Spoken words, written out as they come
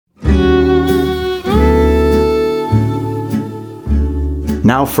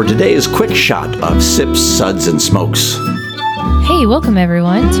Now for today's quick shot of Sips, Suds, and Smokes. Hey, welcome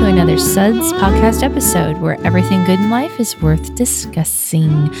everyone to another SUDS podcast episode where everything good in life is worth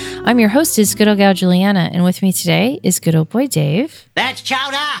discussing. I'm your hostess, good old Gal Julieanna, and with me today is good old Boy Dave. That's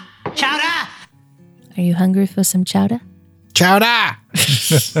chowder! Chowder! Are you hungry for some chowder? Chowder!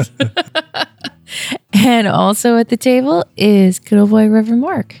 And also at the table is good old boy Rev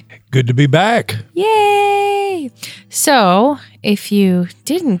Mark. Good to be back. Yay! So, if you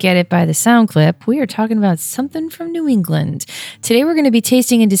didn't get it by the sound clip, we are talking about something from New England. Today we're going to be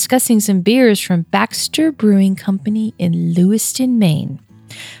tasting and discussing some beers from Baxter Brewing Company in Lewiston, Maine.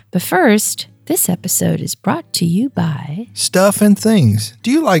 But first, this episode is brought to you by Stuff and Things. Do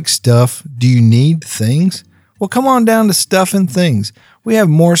you like stuff? Do you need things? Well, come on down to Stuff and Things. We have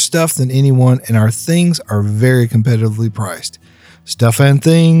more stuff than anyone, and our things are very competitively priced. Stuff and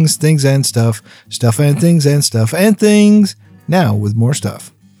things, things and stuff, stuff and things and stuff and things, now with more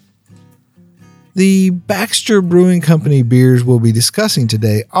stuff. The Baxter Brewing Company beers we'll be discussing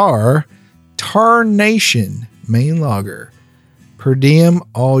today are Tarnation Maine Lager, Per Diem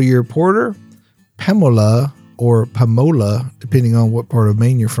All Year Porter, Pamola or Pamola, depending on what part of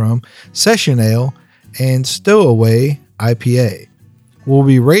Maine you're from, Session Ale, and Stowaway IPA. We'll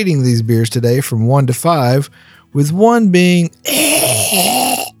be rating these beers today from 1 to 5, with 1 being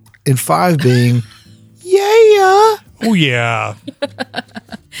and 5 being yeah. Oh, yeah.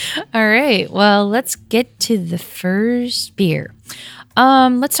 All right. Well, let's get to the first beer.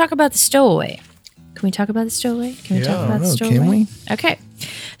 Let's talk about the Stowaway. Can we talk about the Stowaway? Can we talk about the Stowaway? Can we? Okay.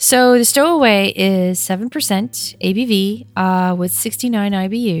 So the Stowaway is 7% ABV with 69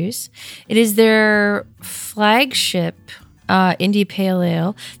 IBUs. It is their flagship Indie Pale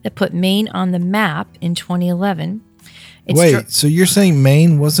Ale that put Maine on the map in 2011. So you're saying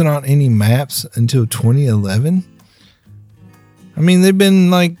Maine wasn't on any maps until 2011? I mean, they've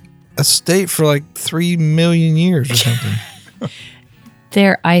been like a state for like 3 million years or something.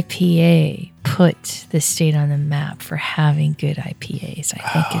 Their IPA put the state on the map for having good IPAs,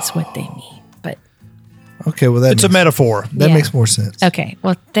 I think is what they mean. But okay, well, it's a metaphor. That makes more sense. Okay,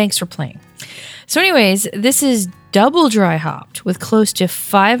 well, thanks for playing. So anyways, this is double dry hopped with close to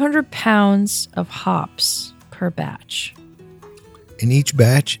 500 pounds of hops per batch. And each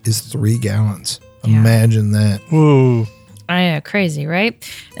batch is 3 gallons. Yeah. Imagine that. Ooh. I know, crazy, right?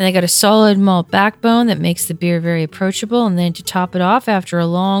 And they got a solid malt backbone that makes the beer very approachable. And then to top it off, after a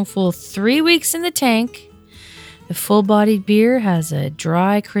long, full 3 weeks in the tank, the full-bodied beer has a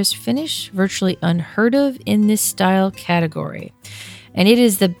dry, crisp finish, virtually unheard of in this style category. And it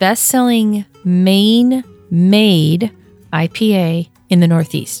is the best-selling Maine-made IPA in the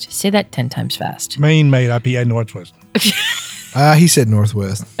Northeast. Say that 10 times fast. Maine-made IPA Northwest. He said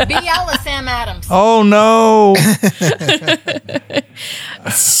Northwest. Be yellow, Sam Adams. Oh, no.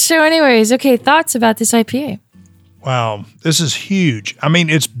 So anyways, okay, thoughts about this IPA? Wow. This is huge. I mean,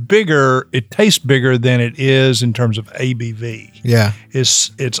 it's bigger. It tastes bigger than it is in terms of ABV. Yeah.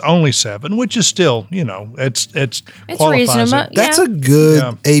 It's only 7, which is still, it's qualifies reasonable. it. That's a good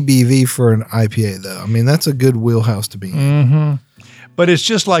ABV for an IPA, though. I mean, that's a good wheelhouse to be in. Mm-hmm. But it's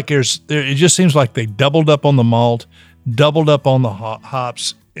just like it just seems like they doubled up on the malt, doubled up on the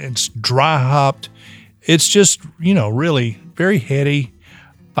hops. It's dry hopped. It's just, really very heady.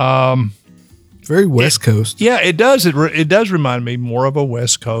 Very West Coast. Yeah, it does. It does remind me more of a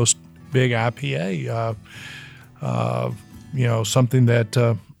West Coast big IPA. Something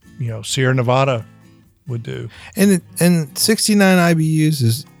that Sierra Nevada would do. And 69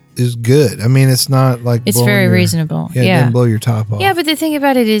 IBUs is good. I mean, it's not like it's very reasonable. Yeah, it didn't blow your top off. Yeah, but the thing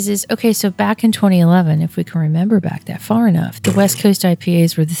about it is okay, so back in 2011, if we can remember back that far enough, the West Coast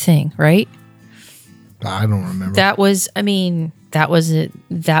IPAs were the thing, right? I don't remember. That was it.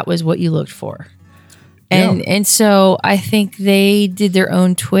 That was what you looked for. And so I think they did their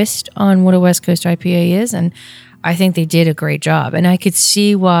own twist on what a West Coast IPA is, and I think they did a great job. And I could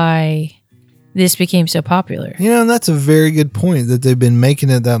see why this became so popular. And that's a very good point that they've been making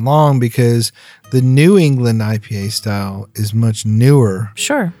it that long, because the New England IPA style is much newer.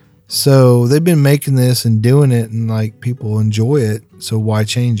 Sure. So they've been making this and doing it, and like people enjoy it. So why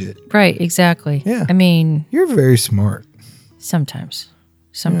change it? Right. Exactly. Yeah. I mean, you're very smart. Sometimes.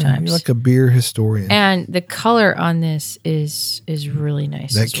 Yeah, you're like a beer historian. And the color on this is really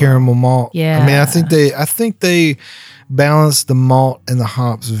nice. That caramel malt. Yeah. I mean, I think they balance the malt and the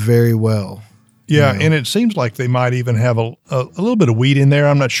hops very well. Yeah, and it seems like they might even have a little bit of wheat in there.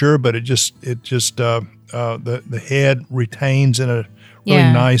 I'm not sure, but the head retains in a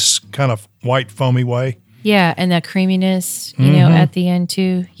really nice kind of white foamy way. Yeah, and that creaminess, you know, at the end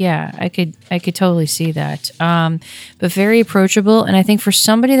too. Yeah, I could totally see that. But very approachable, and I think for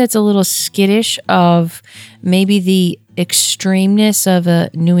somebody that's a little skittish of maybe the extremeness of a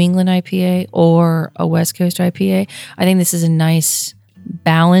New England IPA or a West Coast IPA, I think this is a nice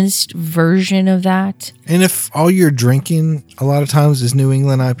balanced version of that. And if all you're drinking a lot of times is New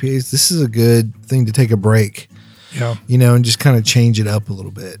England IPAs, this is a good thing to take a break. Yeah. You know, and just kind of change it up a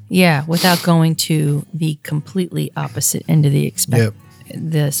little bit. Yeah, without going to the completely opposite end of the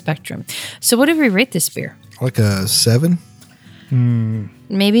the spectrum. So what do we rate this beer? Like a 7?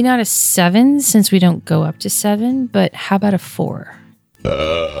 Maybe not a 7 since we don't go up to 7, but how about a 4?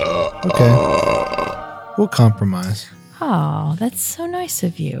 Okay. We'll compromise. Oh, that's so nice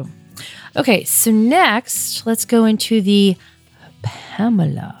of you. Okay, so next, let's go into the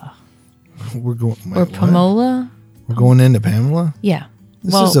Pamola. We're going Or Pamola. We're going into Pamela? Yeah.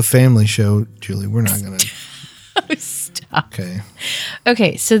 This is a family show, Julie. We're not going to. Stop. Okay.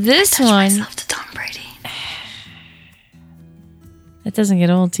 Okay, so this one. Myself to Tom Brady. That doesn't get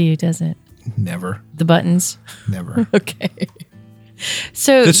old to you, does it? Never. The buttons. Never. Okay.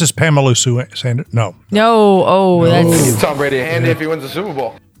 So This is Pamola SUDS. No. no. Oh, that's Tom Brady handy if he wins the Super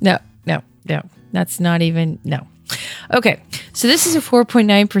Bowl. no. That's not even no. Okay, so this is a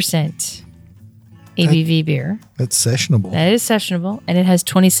 4.9% ABV beer. That's sessionable. That is sessionable, and it has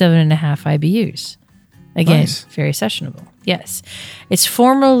 27.5 IBUs. Again, Nice. very sessionable. Yes. It's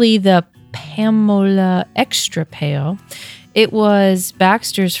formerly the Pamola Extra Pale. It was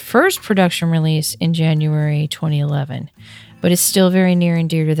Baxter's first production release in January 2011, but it's still very near and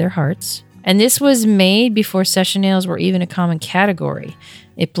dear to their hearts. And this was made before session ales were even a common category.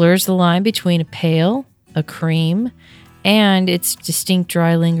 It blurs the line between a pale, a cream, and its distinct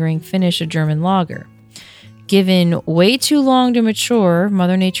dry lingering finish of German lager. Given way too long to mature,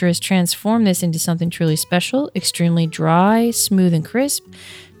 Mother Nature has transformed this into something truly special, extremely dry, smooth, and crisp,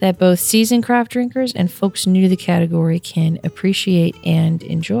 that both seasoned craft drinkers and folks new to the category can appreciate and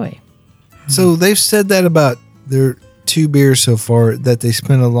enjoy. So they've said that about their 2 beers so far, that they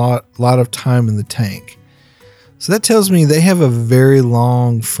spend a lot of time in the tank. So that tells me they have a very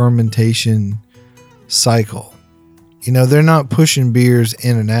long fermentation cycle. You know, they're not pushing beers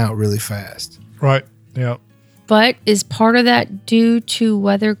in and out really fast. Right. Yeah. But is part of that due to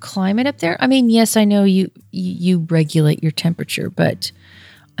weather, climate up there? I mean, yes, I know you regulate your temperature, but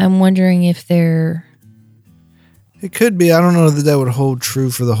I'm wondering if they're... It could be. I don't know that would hold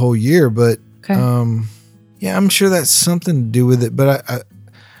true for the whole year, but Okay. yeah, I'm sure that's something to do with it. But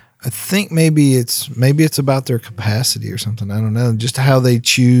I think maybe it's about their capacity or something. I don't know, just how they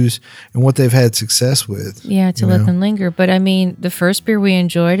choose and what they've had success with. Yeah, to let them linger. But I mean, the first beer we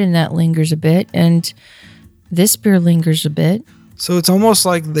enjoyed, and that lingers a bit, and this beer lingers a bit. So it's almost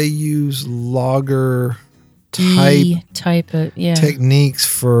like they use lager type of techniques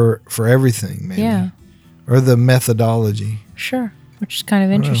for everything, maybe. Yeah, Or the methodology. sure, which is kind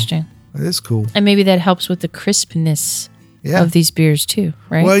of interesting. It is cool. And maybe that helps with the crispness of these beers too,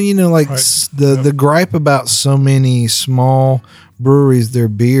 right? Well, you know, like the gripe about so many small breweries, their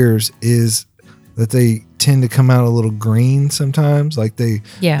beers, is that they tend to come out a little green sometimes. Like they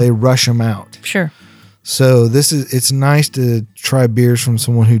rush them out. Sure. So it's nice to try beers from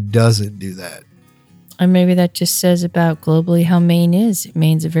someone who doesn't do that. And maybe that just says about globally how Maine is.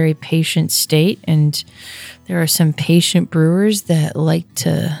 Maine's a very patient state, and there are some patient brewers that like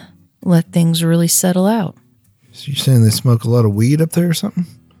to let things really settle out. So you're saying they smoke a lot of weed up there or something?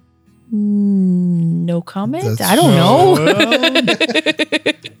 No comment. I don't know.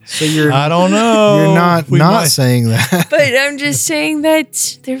 So you're I don't know. You're not We might- saying that. But I'm just saying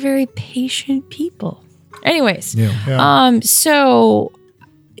that they're very patient people. Anyways, Yeah. so,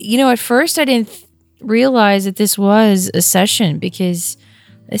 you know, at first I didn't realize that this was a session because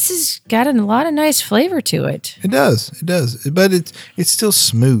this has got a lot of nice flavor to it. It does. But it's still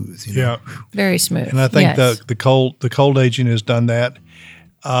smooth. You know? Yeah. Very smooth. And I think yes. the cold aging has done that.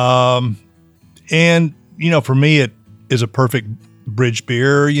 And you know, for me, it is a perfect bridge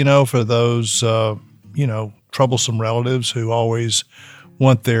beer. You know, for those troublesome relatives who always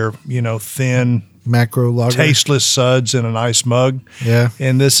want their thin Macro lager. tasteless suds in an ice mug. Yeah.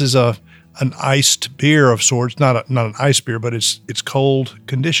 And this is an iced beer of sorts, not an ice beer, but it's cold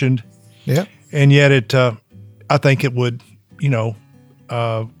conditioned. Yeah. And yet it, I think it would,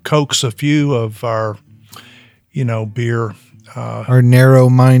 coax a few of our, beer. Our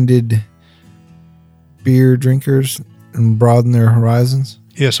narrow-minded beer drinkers and broaden their horizons.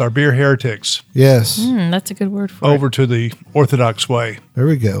 Yes, our beer heretics Yes. That's a good word for over to the Orthodox way. There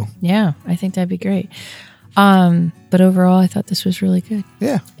we go. it. Yeah, I think that'd be great. But overall, I thought this was really good.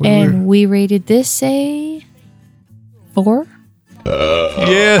 Yeah. We rated this a 4.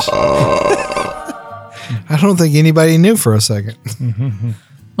 Yes. I don't think anybody knew for a second.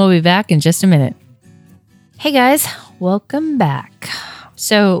 We'll be back in just a minute. Hey guys, welcome back.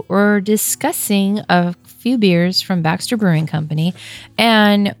 So we're discussing a few beers from Baxter Brewing Company.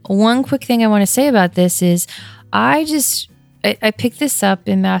 And one quick thing I want to say about this is I picked this up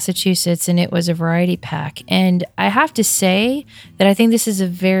in Massachusetts and it was a variety pack. And I have to say that I think this is a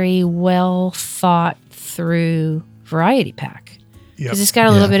very well thought through variety pack. Because it's got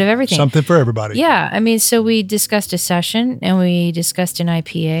a little bit of everything. Something for everybody. Yeah. I mean, so we discussed a session and we discussed an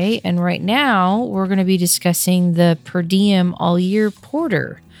IPA. And right now we're going to be discussing the Per Diem All Year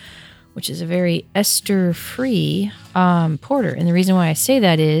Porter, which is a very ester-free porter. And the reason why I say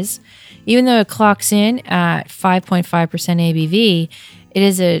that is, even though it clocks in at 5.5% ABV, it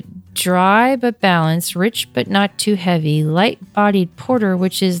is a dry but balanced, rich but not too heavy, light-bodied porter,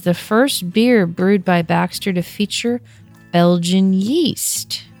 which is the first beer brewed by Baxter to feature Belgian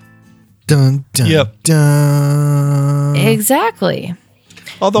yeast. Dun, dun, dun. Exactly.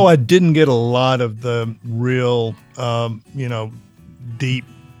 Although I didn't get a lot of the real, deep,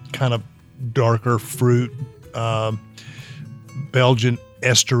 kind of darker fruit, Belgian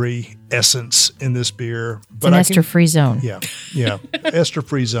estery essence in this beer. It's an ester-free zone. Yeah.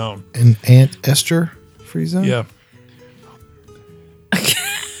 Ester-free zone. An Aunt Esther free zone? Yeah.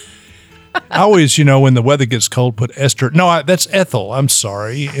 I always, when the weather gets cold, put ester. No, that's ethyl. I'm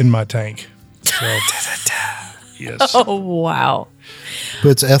sorry, in my tank. So, yes. Oh, wow.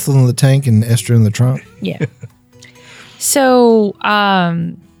 Puts ethyl in the tank and ester in the trunk. Yeah. So,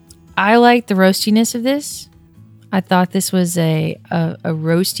 I like the roastiness of this. I thought this was a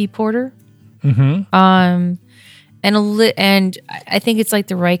roasty porter. Mm-hmm. And I think it's like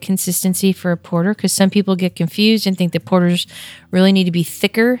the right consistency for a porter, because some people get confused and think that porters really need to be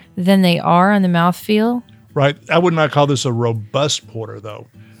thicker than they are on the mouthfeel. Right. I would not call this a robust porter, though.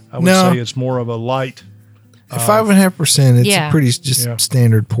 I would say it's more of a light. At 5.5%, it's a pretty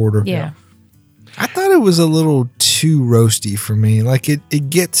standard porter. Yeah. I thought it was a little too roasty for me. Like it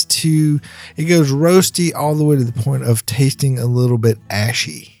goes roasty all the way to the point of tasting a little bit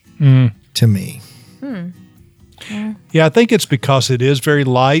ashy to me. Yeah, I think it's because it is very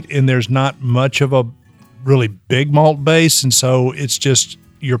light and there's not much of a really big malt base. And so it's just,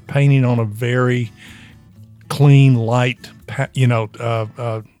 you're painting on a very clean, light,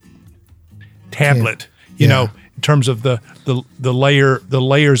 tablet, you know, in terms of the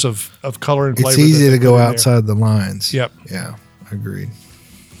layers of color and flavor. It's easy to go outside the lines. Yep. Yeah, agreed.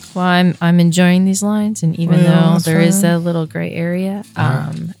 Well, I'm enjoying these lines, and even though there is a little gray area,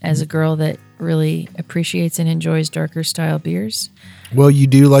 as a girl that really appreciates and enjoys darker style beers. Well, you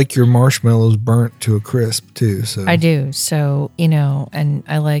do like your marshmallows burnt to a crisp too, so I do. So, and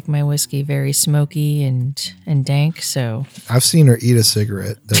I like my whiskey very smoky and dank. So I've seen her eat a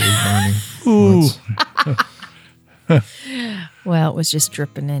cigarette that was burning. well, it was just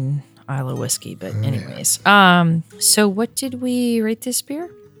dripping in Isla whiskey, but anyways. So what did we rate this beer?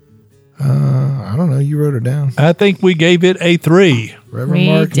 I don't know. You wrote it down. I think we gave it a 3. Rev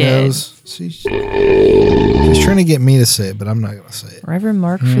Mark knows. She's trying to get me to say it, but I'm not going to say it. Rev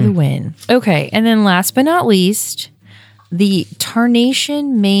Mark for the win. Okay, and then last but not least, the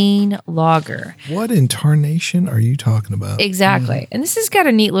Tarnation Maine Lager. What in tarnation are you talking about? Exactly. And this has got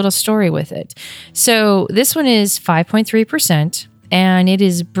a neat little story with it. So this one is 5.3%, and it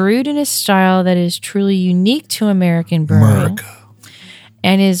is brewed in a style that is truly unique to American brewing. America.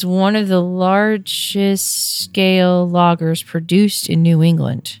 And is one of the largest scale lagers produced in New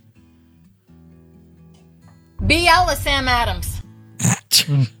England. BL is Sam Adams.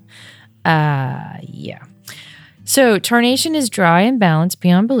 Yeah. So Tarnation is dry and balanced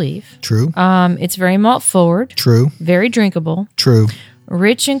beyond belief. True. It's very malt forward. True. Very drinkable. True.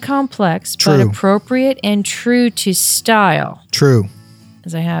 Rich and complex, True. but appropriate and true to style. True.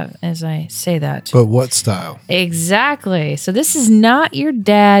 As I say that. But what style? Exactly. So this is not your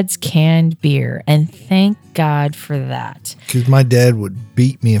dad's canned beer, and thank God for that. Because my dad would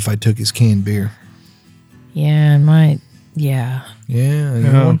beat me if I took his canned beer. Yeah, and yeah. Yeah, you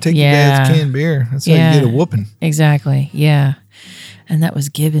don't want to take your dad's canned beer. That's how you get a whooping. Exactly, yeah. And that was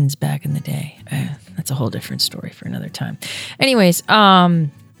Gibbons back in the day. That's a whole different story for another time. Anyways,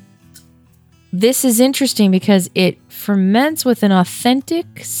 this is interesting because it ferments with an authentic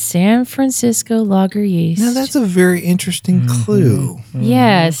San Francisco lager yeast. Now, that's a very interesting clue.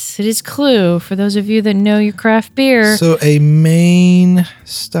 Yes, it is clue for those of you that know your craft beer. So a Maine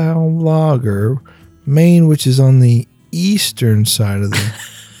style lager, Maine, which is on the eastern side of the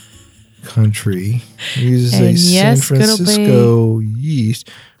country. It uses And a yes, San good old Francisco yeast,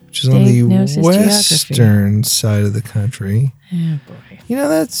 which is on Dave the knows his western side of the country. Oh, boy. You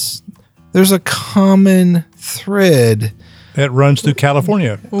know, there's a common thread. That runs through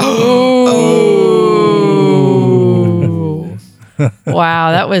California.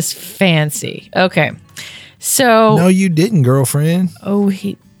 Wow, that was fancy. Okay. So No, you didn't, girlfriend. Oh,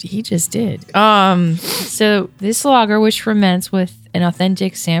 he just did. So this lager, which ferments with an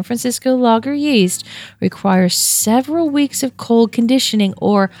authentic San Francisco lager yeast, requires several weeks of cold conditioning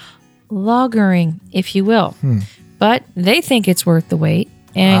or lagering, if you will. But they think it's worth the wait.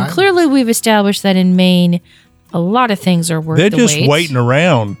 And clearly we've established that in Maine, a lot of things are worth the wait. They're just waiting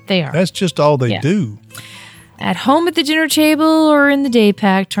around. They are. That's just all they do. At home at the dinner table or in the day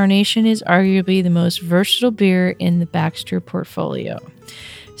pack, Tarnation is arguably the most versatile beer in the Baxter portfolio.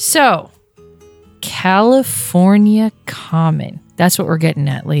 So, California Common. That's what we're getting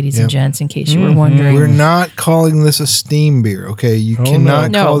at, ladies and gents, in case you were wondering. We're not calling this a steam beer, okay? You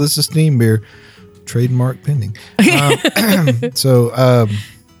cannot call this a steam beer. Trademark pending. Yeah.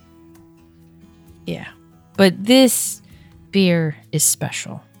 But this beer is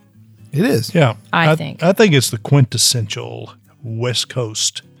special. It is. Yeah. I think. I think it's the quintessential West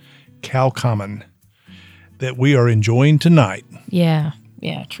Coast Cal Common that we are enjoying tonight. Yeah.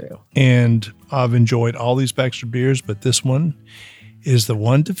 Yeah, true. And I've enjoyed all these Baxter beers, but this one is the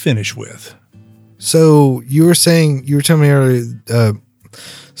one to finish with. So you were telling me earlier,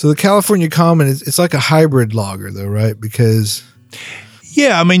 so the California Common, it's like a hybrid lager though, right? Because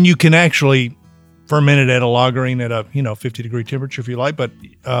yeah, I mean, you can actually ferment it at a lagering at a 50-degree temperature if you like, but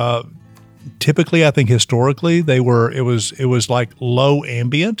typically, I think historically it was like low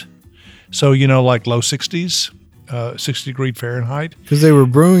ambient, so like low 60s, 60-degree Fahrenheit. Because they were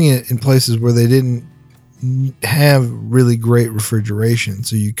brewing it in places where they didn't have really great refrigeration,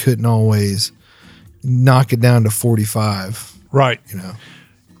 so you couldn't always knock it down to 45. Right.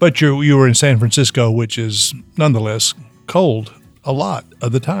 But you were in San Francisco, which is nonetheless cold a lot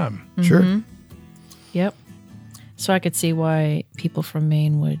of the time. Mm-hmm. Sure. Yep. So I could see why people from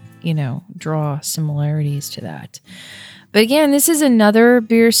Maine would, draw similarities to that. But again, this is another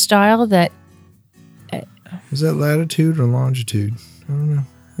beer style that... Is that latitude or longitude? I don't know.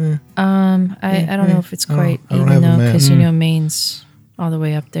 I don't know if it's quite even though, because Maine's all the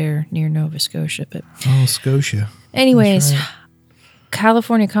way up there near Nova Scotia. But Scotia. Anyways, right.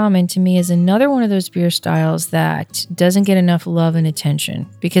 California Common to me is another one of those beer styles that doesn't get enough love and attention.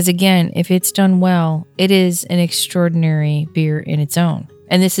 Because again, if it's done well, it is an extraordinary beer in its own.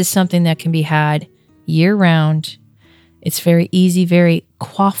 And this is something that can be had year round. It's very easy, very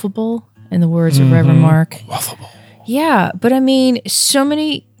quaffable, in the words of Rev Mark. Quaffable. Yeah, but I mean, so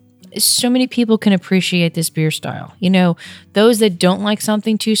many people can appreciate this beer style. Those that don't like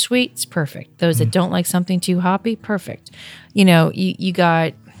something too sweet, it's perfect. Those that don't like something too hoppy, perfect. You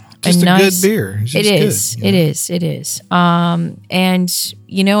got just a nice, good beer. It's just good, it is. And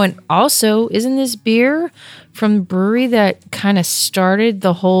also, isn't this beer from the brewery that kind of started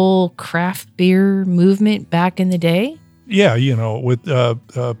the whole craft beer movement back in the day? Yeah, with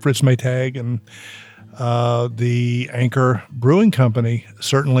Fritz Maytag and the Anchor Brewing Company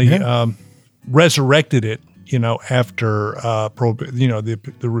certainly resurrected it, after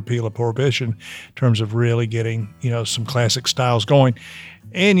the repeal of Prohibition, in terms of really getting some classic styles going.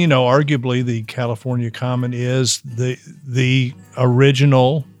 And arguably the California Common is the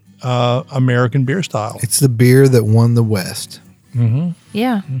original American beer style. It's the beer that won the West. Mm-hmm.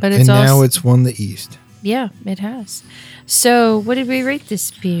 Yeah, but it's now it's won the East. Yeah, it has. So, what did we rate this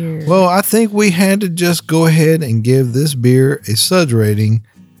beer? Well, I think we had to just go ahead and give this beer a SUDS rating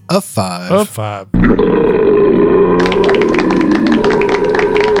of 5. Of 5.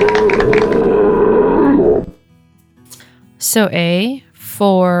 So,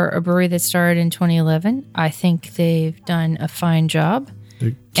 for a brewery that started in 2011, I think they've done a fine job.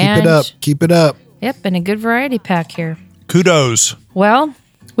 Keep it up. Yep, and a good variety pack here. Kudos. Well,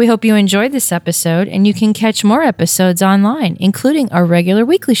 we hope you enjoyed this episode, and you can catch more episodes online, including our regular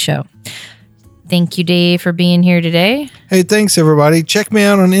weekly show. Thank you, Dave, for being here today. Hey, thanks, everybody. Check me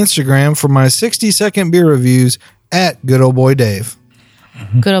out on Instagram for my 60-second beer reviews at Good Old Boy Dave.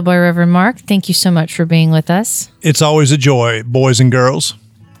 Good old boy, Rev Mark. Thank you so much for being with us. It's always a joy, boys and girls.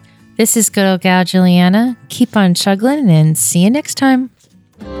 This is good old Gal Julieanna. Keep on chuggling, and see you next time.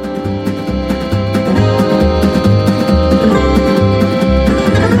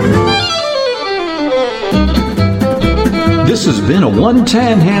 This This has been a One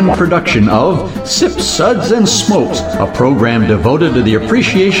Tan Hand production of Sips, Suds, and Smokes, a program devoted to the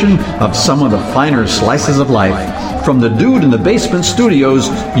appreciation of some of the finer slices of life. From the Dude in the Basement Studios,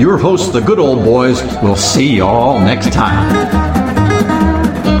 your hosts, the Good Old Boys, will see y'all next time.